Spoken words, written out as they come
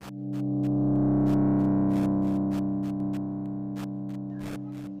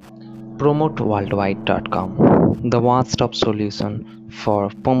PromoteWorldwide.com, the one-stop solution for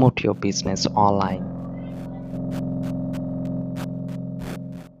promote your business online.